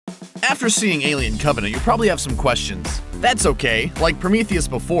After seeing Alien Covenant, you probably have some questions. That's okay. Like Prometheus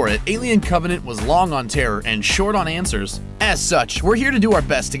before it, Alien Covenant was long on terror and short on answers. As such, we're here to do our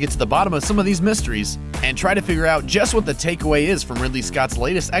best to get to the bottom of some of these mysteries and try to figure out just what the takeaway is from Ridley Scott's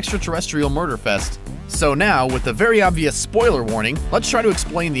latest extraterrestrial murder fest. So now, with the very obvious spoiler warning, let's try to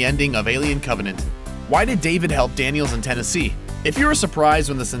explain the ending of Alien Covenant. Why did David help Daniels in Tennessee? If you were surprised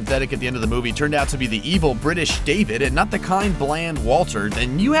when the synthetic at the end of the movie turned out to be the evil British David and not the kind, bland Walter,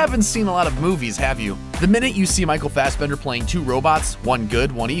 then you haven't seen a lot of movies, have you? The minute you see Michael Fassbender playing two robots, one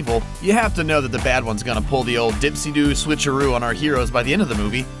good, one evil, you have to know that the bad one's gonna pull the old dipsy-doo switcheroo on our heroes by the end of the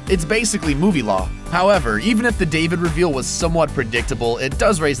movie. It's basically movie law. However, even if the David reveal was somewhat predictable, it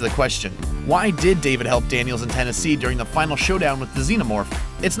does raise the question. Why did David help Daniels in Tennessee during the final showdown with the Xenomorph?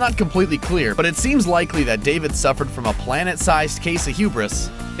 It's not completely clear, but it seems likely that David suffered from a planet-sized case of hubris.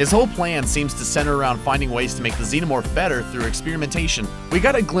 His whole plan seems to center around finding ways to make the Xenomorph better through experimentation. We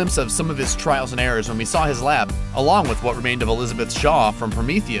got a glimpse of some of his trials and errors when we saw his lab, along with what remained of Elizabeth Shaw from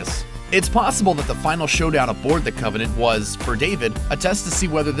Prometheus. It's possible that the final showdown aboard the Covenant was, for David, a test to see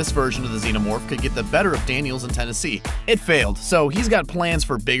whether this version of the Xenomorph could get the better of Daniels in Tennessee. It failed, so he's got plans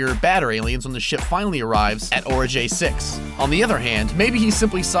for bigger, badder aliens when the ship finally arrives at Origin 6. On the other hand, maybe he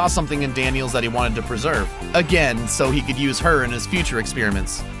simply saw something in Daniels that he wanted to preserve. Again, so he could use her in his future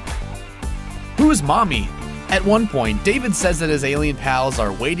experiments. Who's Mommy? At one point, David says that his alien pals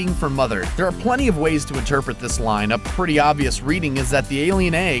are waiting for Mother. There are plenty of ways to interpret this line. A pretty obvious reading is that the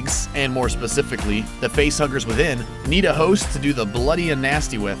alien eggs, and more specifically, the facehuggers within, need a host to do the bloody and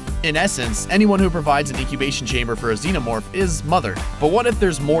nasty with. In essence, anyone who provides an incubation chamber for a xenomorph is Mother. But what if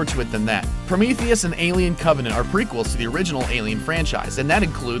there's more to it than that? Prometheus and Alien Covenant are prequels to the original Alien franchise, and that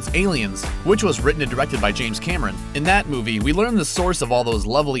includes Aliens, which was written and directed by James Cameron. In that movie, we learn the source of all those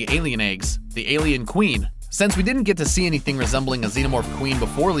lovely alien eggs, the Alien Queen. Since we didn't get to see anything resembling a xenomorph queen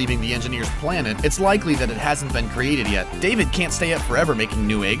before leaving the engineer's planet, it's likely that it hasn't been created yet. David can't stay up forever making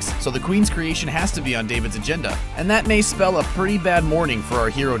new eggs, so the queen's creation has to be on David's agenda. And that may spell a pretty bad morning for our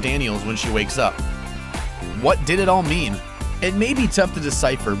hero Daniels when she wakes up. What did it all mean? It may be tough to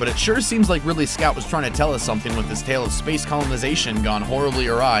decipher, but it sure seems like Ridley Scott was trying to tell us something with his tale of space colonization gone horribly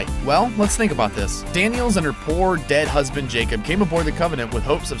awry. Well, let's think about this. Daniels and her poor, dead husband Jacob came aboard the Covenant with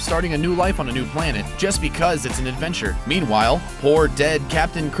hopes of starting a new life on a new planet, just because it's an adventure. Meanwhile, poor, dead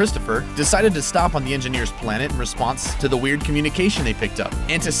Captain Christopher decided to stop on the engineer's planet in response to the weird communication they picked up,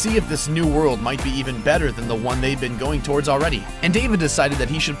 and to see if this new world might be even better than the one they've been going towards already. And David decided that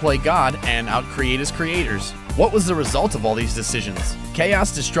he should play God and outcreate his creators. What was the result of all these decisions?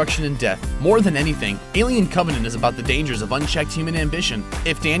 Chaos, destruction, and death. More than anything, Alien Covenant is about the dangers of unchecked human ambition.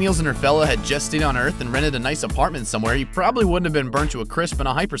 If Daniels and her fella had just stayed on Earth and rented a nice apartment somewhere, he probably wouldn't have been burnt to a crisp in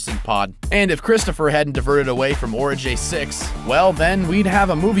a hypersync pod. And if Christopher hadn't diverted away from Origin 6, well then we'd have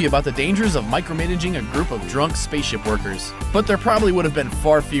a movie about the dangers of micromanaging a group of drunk spaceship workers. But there probably would have been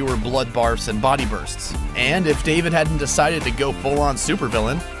far fewer blood barfs and body bursts. And if David hadn't decided to go full-on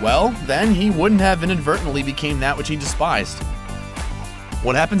supervillain, well, then he wouldn't have inadvertently became that which he despised.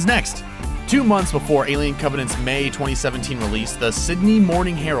 What happens next? 2 months before Alien Covenant's May 2017 release, the Sydney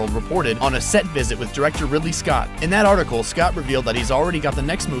Morning Herald reported on a set visit with director Ridley Scott. In that article, Scott revealed that he's already got the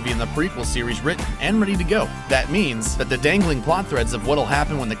next movie in the prequel series written and ready to go. That means that the dangling plot threads of what'll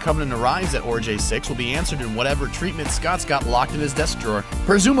happen when the Covenant arrives at Origin 6 will be answered in whatever treatment Scott's got locked in his desk drawer.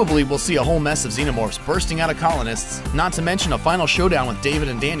 Presumably, we'll see a whole mess of xenomorphs bursting out of colonists, not to mention a final showdown with David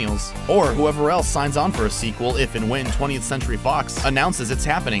and Daniels, or whoever else signs on for a sequel if and when 20th Century Fox announces it's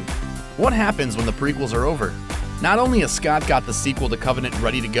happening. What happens when the prequels are over? Not only has Scott got the sequel to Covenant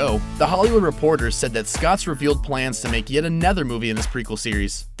ready to go, the Hollywood Reporter said that Scott's revealed plans to make yet another movie in his prequel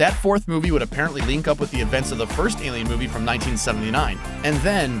series. That fourth movie would apparently link up with the events of the first Alien movie from 1979. And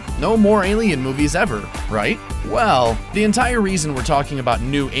then, no more Alien movies ever, right? Well, the entire reason we're talking about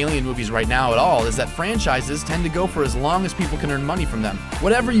new Alien movies right now at all is that franchises tend to go for as long as people can earn money from them.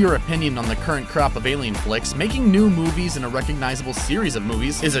 Whatever your opinion on the current crop of Alien flicks, making new movies in a recognizable series of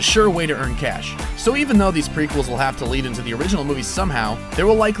movies is a sure way to earn cash. So even though these prequels will have to lead into the original movie somehow, there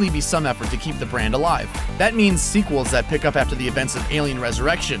will likely be some effort to keep the brand alive. That means sequels that pick up after the events of Alien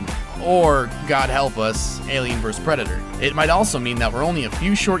Resurrection, or, God help us, Alien vs. Predator. It might also mean that we're only a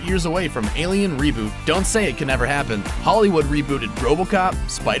few short years away from Alien Reboot. Don't say it can never happen. Hollywood rebooted RoboCop,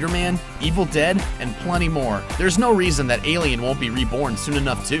 Spider-Man, Evil Dead, and plenty more. There's no reason that Alien won't be reborn soon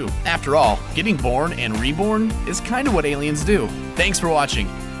enough too. After all, getting born and reborn is kind of what aliens do. Thanks for watching.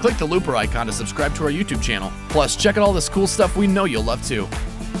 Click the looper icon to subscribe to our YouTube channel. Plus, check out all this cool stuff we know you'll love too.